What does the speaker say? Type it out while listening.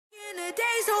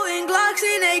Days holding Glocks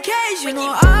and AKs, you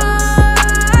know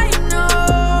I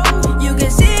know. You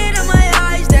can see it in my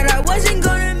eyes that I wasn't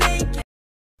gonna make it.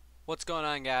 What's going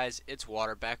on, guys? It's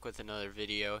Water back with another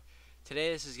video.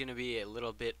 Today this is going to be a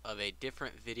little bit of a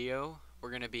different video. We're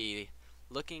going to be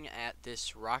looking at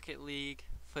this Rocket League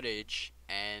footage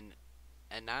and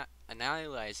not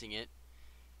analyzing it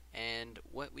and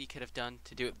what we could have done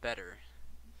to do it better.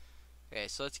 Okay,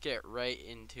 so let's get right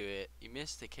into it. You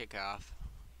missed the kickoff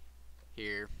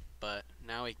here, but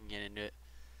now we can get into it.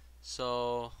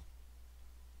 So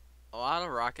a lot of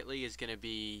Rocket League is going to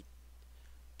be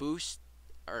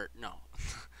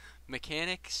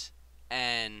mechanics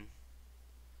and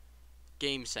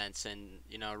game sense, and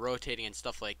rotating and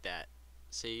stuff like that.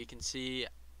 So you can see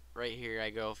right here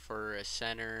I go for a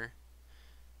center,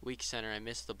 weak center. I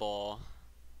missed the ball,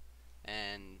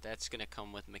 and that's gonna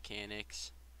come with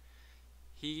mechanics.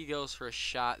 He goes for a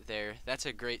shot there. That's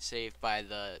a great save by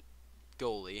the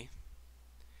goalie.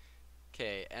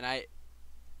 Okay, and I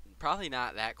probably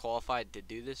not that qualified to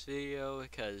do this video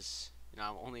because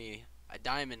I'm only a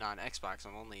diamond on Xbox.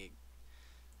 I'm only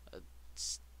a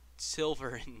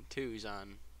silver and twos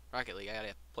on Rocket League. I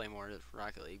gotta play more of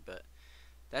Rocket League, but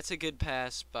that's a good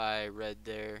pass by Red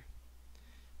there,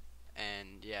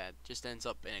 and yeah, it just ends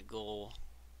up in a goal.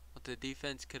 What the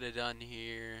defense could have done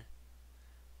here,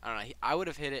 I don't know. I would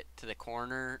have hit it to the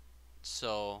corner,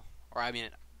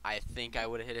 I think I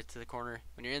would have hit it to the corner.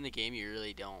 When you're in the game, you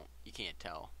really don't, you can't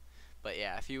tell. But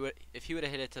yeah, if he would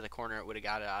have hit it to the corner, it would have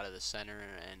got it out of the center,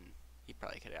 and he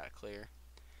probably could have got it clear.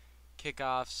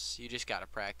 Kickoffs, you just gotta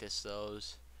practice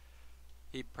those.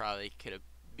 He probably could have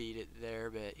beat it there,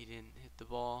 but he didn't hit the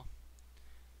ball.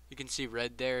 You can see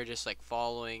Red there just like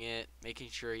following it, making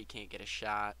sure he can't get a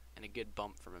shot, and a good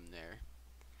bump from him there.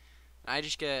 And I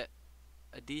just get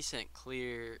a decent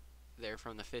clear there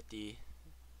from the 50,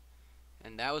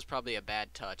 and that was probably a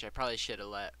bad touch. I probably should have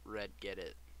let Red get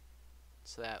it,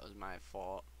 so that was my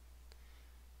fault.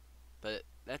 But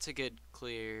that's a good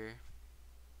clear.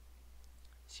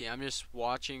 See, I'm just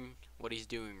watching what he's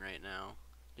doing right now,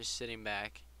 just sitting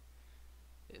back,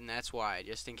 and that's why,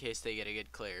 just in case they get a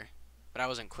good clear. But I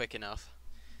wasn't quick enough.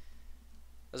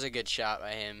 That was a good shot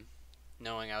by him,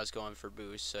 knowing I was going for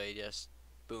boost, so he just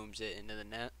booms it into the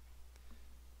net.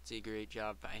 It's a great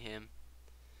job by him.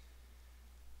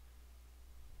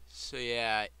 So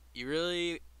yeah, you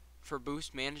really, for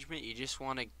boost management, you just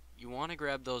want to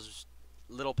grab those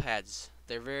little pads.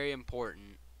 They're very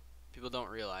important. People don't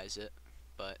realize it,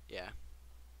 but yeah,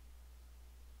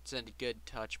 it's a good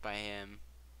touch by him.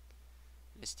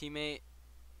 His teammate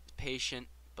is patient,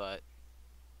 but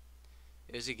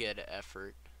it was a good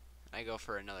effort. I go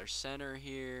for another center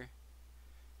here.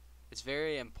 It's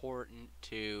very important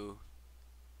to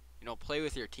play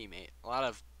with your teammate. A lot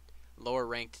of lower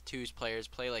ranked twos players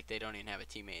play like they don't even have a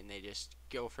teammate, and they just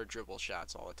go for dribble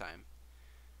shots all the time.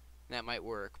 And that might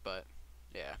work, but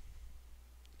yeah,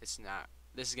 it's not.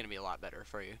 This is going to be a lot better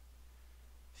for you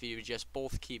if you just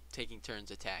both keep taking turns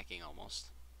attacking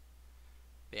almost.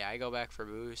 But yeah, I go back for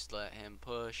boost, let him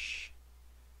push,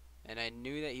 and I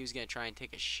knew that he was going to try and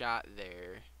take a shot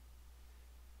there,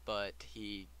 but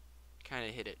he kind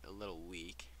of hit it a little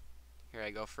weak. Here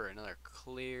I go for another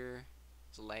clear.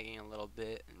 It's lagging a little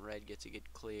bit, and Red gets a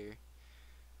good clear.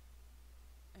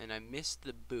 And I missed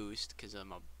the boost because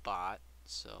I'm a bot,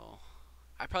 so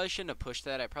I probably shouldn't have pushed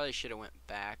that. I probably should have went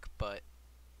back, but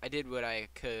I did what I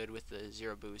could with the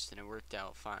 0 boost, and it worked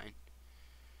out fine.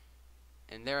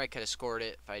 And there I could have scored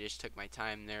it if I just took my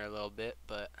time there a little bit,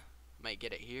 but might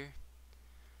get it here.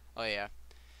 Oh yeah,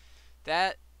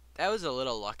 that was a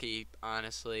little lucky,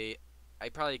 honestly. I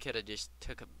probably could have just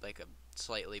took a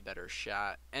slightly better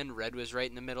shot, and Red was right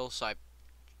in the middle, so I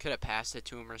could have passed it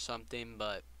to him or something,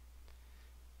 but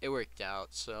it worked out.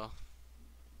 So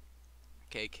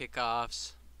okay,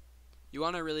 kickoffs, you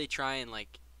want to really try and,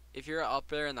 if you're up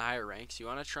there in the higher ranks, you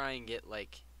want to try and get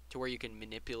to where you can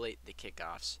manipulate the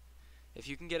kickoffs. If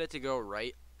you can get it to go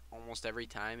right almost every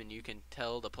time, and you can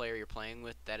tell the player you're playing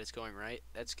with that it's going right,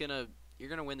 you're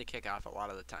gonna win the kickoff a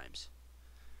lot of the times.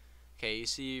 Okay, you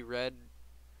see Red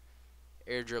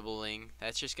air dribbling.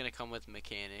 That's just gonna come with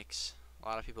mechanics. A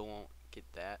lot of people won't get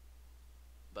that,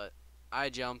 but I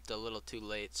jumped a little too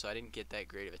late, so I didn't get that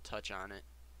great of a touch on it,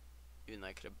 even though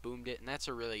I could have boomed it. And that's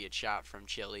a really good shot from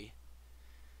Chili.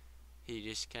 He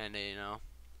just kind of,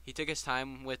 he took his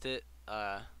time with it.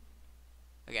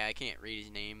 Okay, I can't read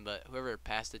his name, but whoever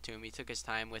passed it to him, he took his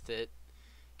time with it,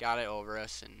 got it over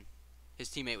us, and his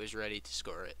teammate was ready to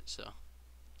score it. So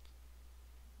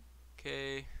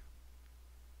okay,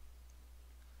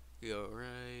 go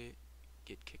right,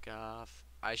 get kickoff.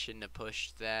 I shouldn't have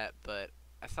pushed that, but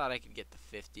I thought I could get the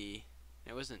 50.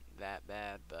 It wasn't that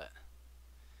bad, but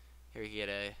here you get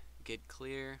a good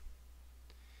clear.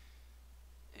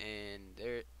 And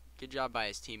there, good job by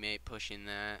his teammate pushing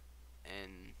that.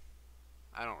 And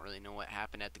I don't really know what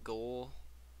happened at the goal,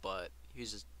 but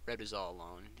Red was all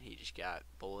alone. He just got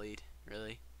bullied,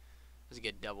 really. It was a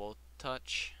good double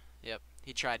touch. Yep,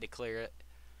 he tried to clear it.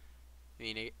 I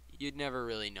mean, you'd never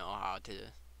really know how to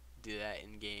do that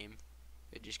in game.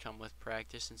 It'd just come with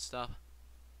practice and stuff.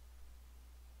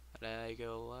 But I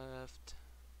go left.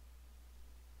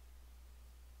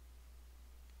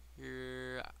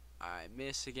 Here, I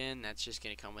miss again. That's just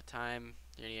going to come with time.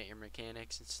 You're going to get your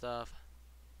mechanics and stuff.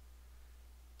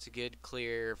 It's a good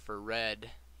clear for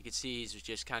Red. You can see he's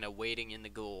just kind of waiting in the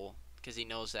goal because he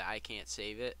knows that I can't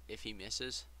save it if he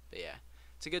misses. But yeah,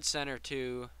 it's a good center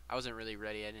too. I wasn't really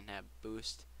ready. I didn't have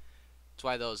boost. That's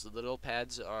why those little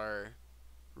pads are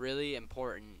really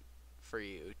important for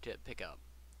you to pick up.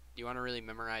 You want to really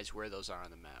memorize where those are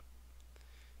on the map.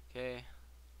 Okay,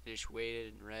 I just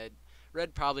waited and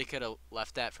Red probably could have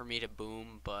left that for me to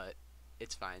boom, but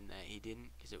it's fine that he didn't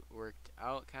because it worked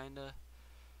out kinda.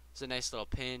 It's a nice little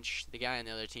pinch. The guy on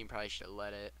the other team probably should have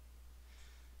let it.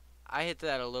 I hit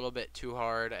that a little bit too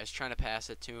hard. I was trying to pass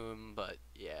it to him, but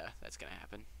yeah, that's gonna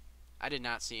happen. I did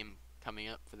not see him coming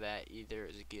up for that either.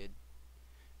 It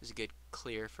was a good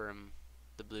clear from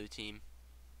the blue team.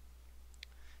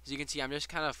 As you can see, I'm just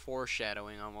kind of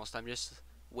foreshadowing almost. I'm just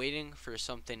waiting for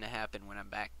something to happen when I'm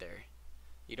back there.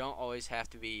 You don't always have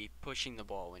to be pushing the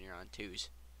ball when you're on twos.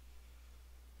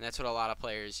 And that's what a lot of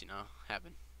players,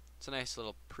 happen. It's a nice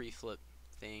little pre-flip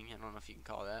thing. I don't know if you can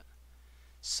call that.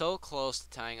 So close to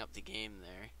tying up the game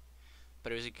there.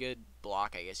 But it was a good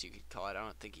block, I guess you could call it. I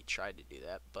don't think he tried to do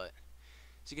that. But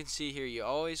as you can see here, you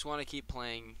always want to keep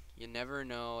playing. You never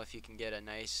know if you can get a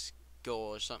nice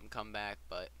goal or something come back.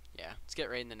 But yeah, let's get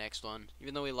right in the next one.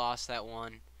 Even though we lost that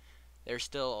one, there's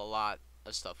still a lot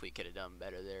of stuff we could have done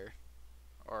better there.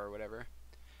 Or whatever.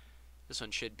 This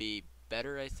one should be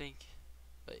better, I think.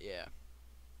 But yeah.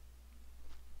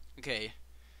 Okay.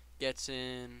 Gets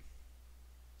in.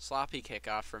 Sloppy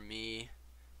kickoff for me.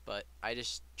 But I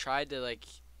just tried to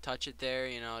touch it there,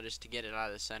 just to get it out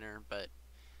of the center. But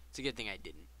it's a good thing I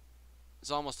didn't.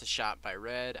 It's almost a shot by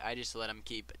Red. I just let him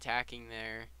keep attacking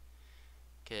there.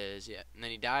 Yeah. And then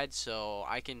he died, so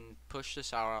I can push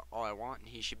this out all I want, and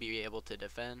he should be able to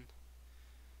defend.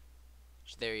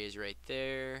 So there he is right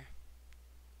there.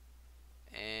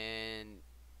 And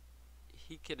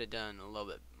he could have done a little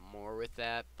bit more with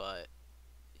that, but,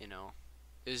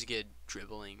 it was good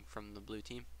dribbling from the blue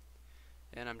team.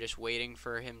 And I'm just waiting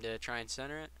for him to try and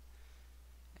center it.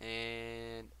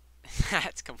 And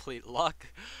that's complete luck.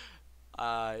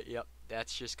 Yep,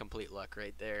 that's just complete luck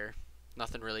right there.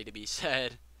 Nothing really to be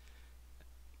said.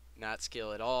 Not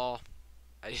skill at all.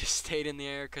 I just stayed in the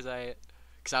air because I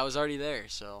was already there,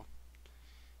 so...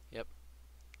 Yep.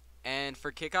 And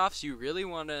for kickoffs, you really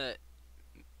want to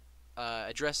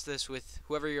address this with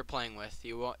whoever you're playing with.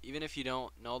 Even if you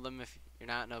don't know them, if you're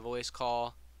not in a voice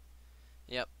call.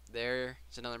 Yep, there's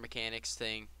another mechanics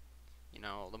thing.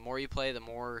 The more you play, the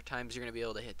more times you're going to be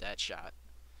able to hit that shot.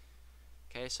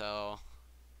 Okay, so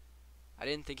I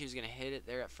didn't think he was going to hit it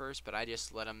there at first, but I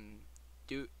just let him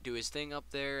do his thing up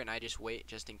there, and I just wait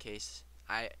just in case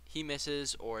he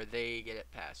misses or they get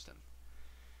it past him.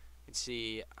 You can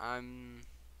see I'm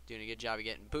doing a good job of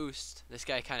getting boost. This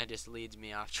guy kind of just leads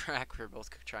me off track. We're both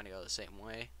trying to go the same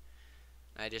way.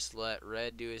 I just let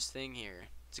Red do his thing here.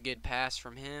 It's a good pass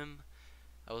from him.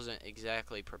 I wasn't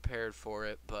exactly prepared for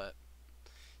it, but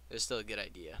it was still a good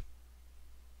idea.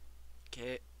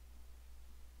 Okay.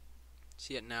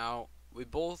 See it now. We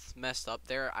both messed up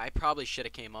there. I probably should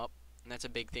have came up, and that's a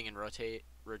big thing in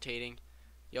rotating.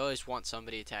 You always want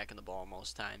somebody attacking the ball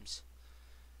most times.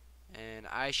 And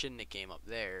I shouldn't have came up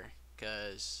there,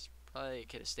 because probably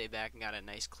could have stayed back and got a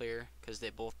nice clear, because they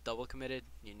both double committed.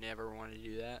 You never want to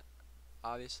do that,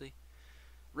 obviously.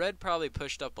 Red probably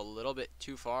pushed up a little bit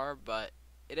too far, but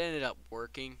it ended up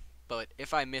working. But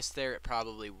if I missed there, it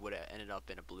probably would have ended up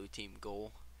in a blue team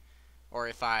goal. Or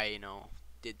if I,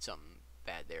 did something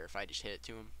bad there, if I just hit it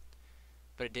to him.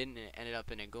 But it didn't. It ended up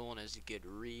in a goal, and it was a good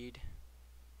read.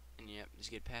 And yep, it was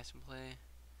a good pass and play.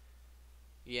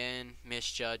 Again,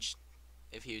 misjudged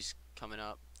if he was coming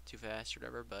up too fast or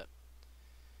whatever, but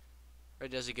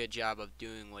Red does a good job of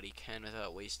doing what he can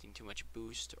without wasting too much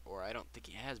boost, or I don't think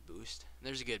he has boost. And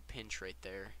there's a good pinch right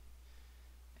there.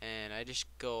 And I just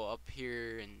go up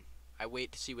here and I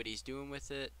wait to see what he's doing with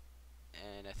it,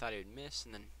 and I thought he would miss,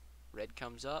 and then Red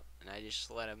comes up, and I just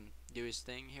let him do his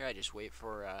thing here. I just wait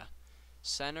for a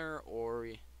center or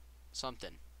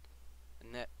something,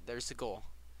 and there's the goal.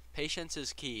 Patience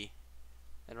is key.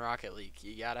 in Rocket League.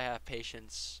 You gotta have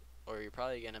patience, or you're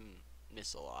probably gonna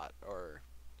miss a lot, or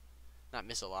not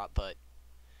miss a lot, but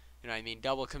you know what I mean,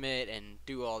 double commit and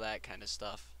do all that kind of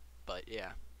stuff. But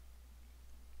yeah,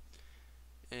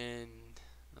 and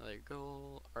another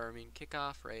goal, or I mean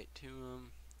kickoff right to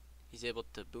him. He's able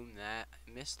to boom that.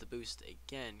 I missed the boost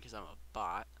again because I'm a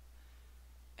bot.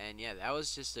 And yeah, that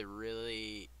was just a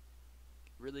really,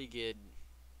 really good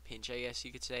pinch, I guess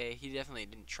you could say. He definitely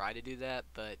didn't try to do that,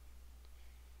 but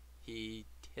he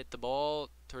hit the ball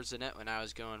towards the net when I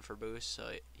was going for boost,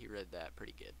 so he read that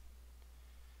pretty good.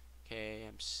 Okay,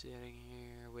 I'm sitting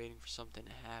here waiting for something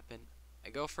to happen. I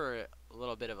go for a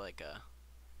little bit of like a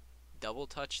double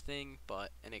touch thing,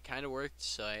 and it kind of worked,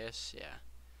 so I guess, yeah.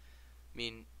 I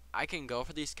mean, I can go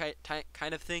for these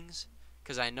kind of things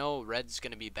because I know Red's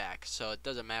going to be back, so it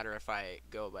doesn't matter if I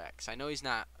go back. Because I know he's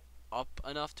not up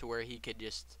enough to where he could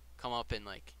just come up and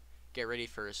like get ready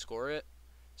for a score it.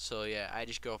 So yeah, I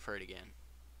just go for it again.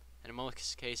 And in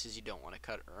most cases, you don't want to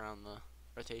cut around the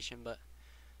rotation, but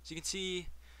as you can see,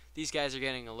 these guys are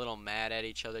getting a little mad at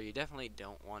each other. You definitely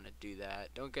don't want to do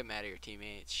that. Don't get mad at your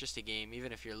teammate. It's just a game,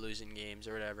 even if you're losing games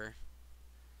or whatever.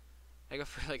 I go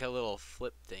for like a little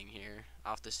flip thing here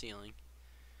off the ceiling.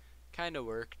 Kind of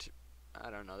worked. I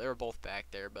don't know. They were both back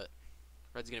there, but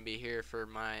Red's going to be here for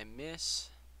my miss,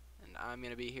 and I'm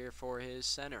going to be here for his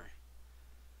center.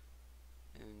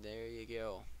 And there you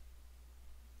go.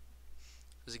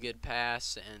 It was a good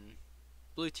pass, and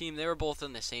blue team, they were both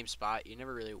in the same spot. You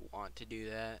never really want to do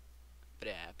that, but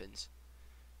it happens.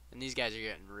 And these guys are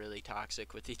getting really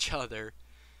toxic with each other.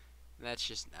 And that's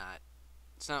just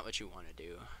it's not what you want to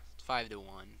do. It's 5-1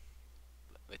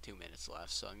 with 2 minutes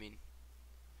left, so I mean,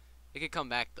 they could come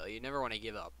back though. You never want to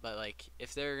give up, but like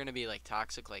if they're gonna be like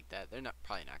toxic like that, they're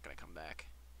probably not gonna come back.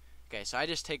 Okay, so I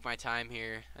just take my time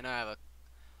here. I know I have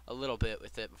a little bit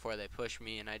with it before they push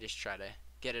me, and I just try to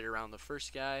get it around the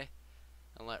first guy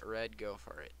and let Red go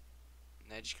for it.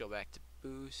 And I just go back to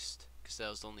boost because that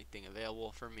was the only thing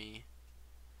available for me.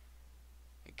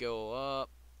 I go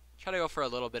up, try to go for a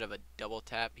little bit of a double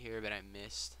tap here, but I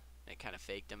missed. I kind of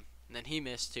faked him, and then he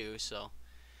missed too. So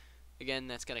again,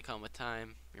 that's gonna come with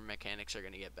time. Your mechanics are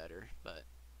gonna get better, but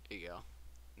here you go.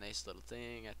 Nice little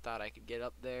thing. I thought I could get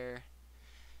up there,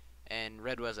 and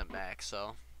Red wasn't back.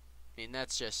 So I mean,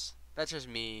 that's just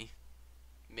me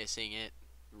missing it.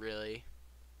 Really,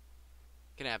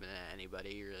 can happen to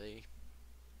anybody, really.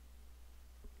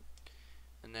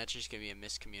 And that's just gonna be a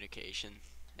miscommunication.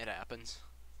 It happens.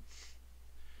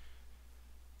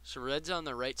 So Red's on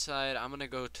the right side. I'm gonna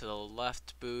go to the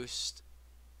left boost,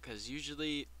 because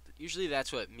usually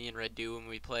that's what me and Red do when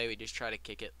we play. We just try to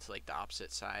kick it to like the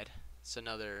opposite side. It's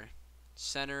another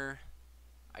center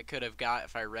I could have got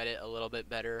if I read it a little bit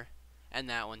better, and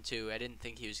that one too. I didn't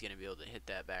think he was gonna be able to hit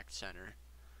that back center,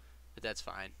 but that's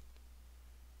fine.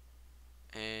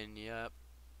 And yep,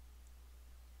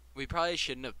 we probably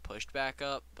shouldn't have pushed back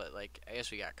up, but like I guess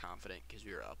we got confident because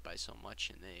we were up by so much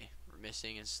and they were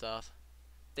missing and stuff.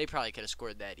 They probably could have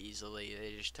scored that easily.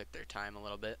 They just took their time a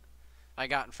little bit. I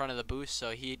got in front of the boost,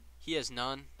 so he has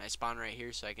none. I spawn right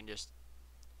here, so I can just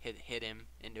hit him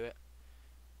into it.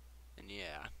 And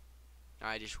yeah,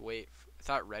 I just wait. I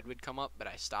thought Red would come up, but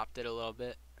I stopped it a little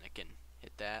bit, and I can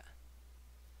hit that.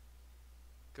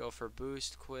 Go for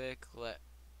boost quick. Let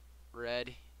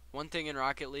Red. One thing in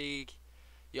Rocket League,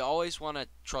 you always want to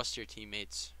trust your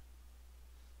teammates.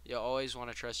 You always want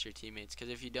to trust your teammates, because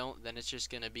if you don't, then it's just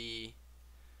gonna be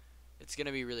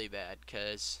really bad.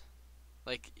 Because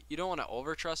like you don't want to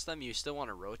over trust them. You still want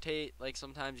to rotate. Like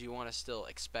sometimes you want to still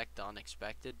expect the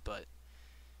unexpected, but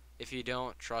if you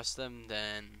don't trust them,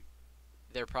 then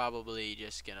they're probably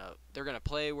just gonna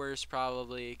play worse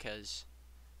probably. Because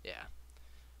yeah,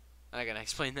 I'm not gonna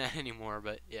explain that anymore.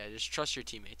 But yeah, just trust your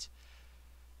teammates.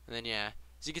 And then yeah,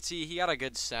 as you can see, he got a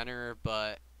good center,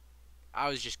 but I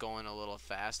was just going a little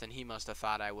fast, and he must have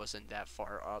thought I wasn't that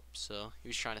far up, so he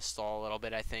was trying to stall a little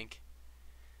bit, I think.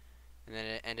 And then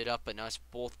it ended up in us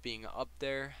both being up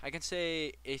there. I can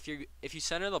say if you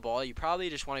center the ball, you probably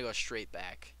just want to go straight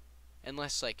back,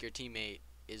 unless like your teammate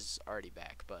is already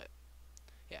back. But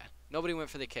yeah, nobody went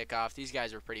for the kickoff. These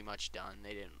guys were pretty much done.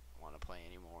 They didn't want to play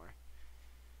anymore.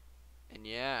 And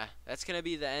yeah, that's gonna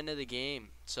be the end of the game.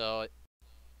 So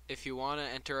if you want to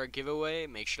enter our giveaway,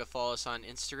 make sure to follow us on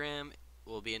Instagram. It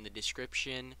will be in the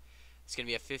description. It's going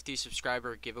to be a 50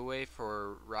 subscriber giveaway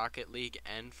for Rocket League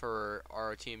and for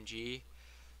ROTMG.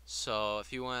 So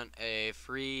if you want a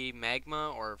free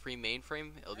Magma or a free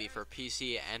mainframe, it'll be for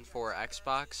PC and for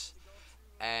Xbox.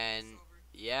 And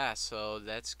yeah, so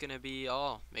that's going to be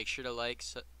all. Make sure to like,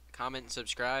 comment, and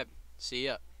subscribe. See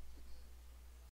ya.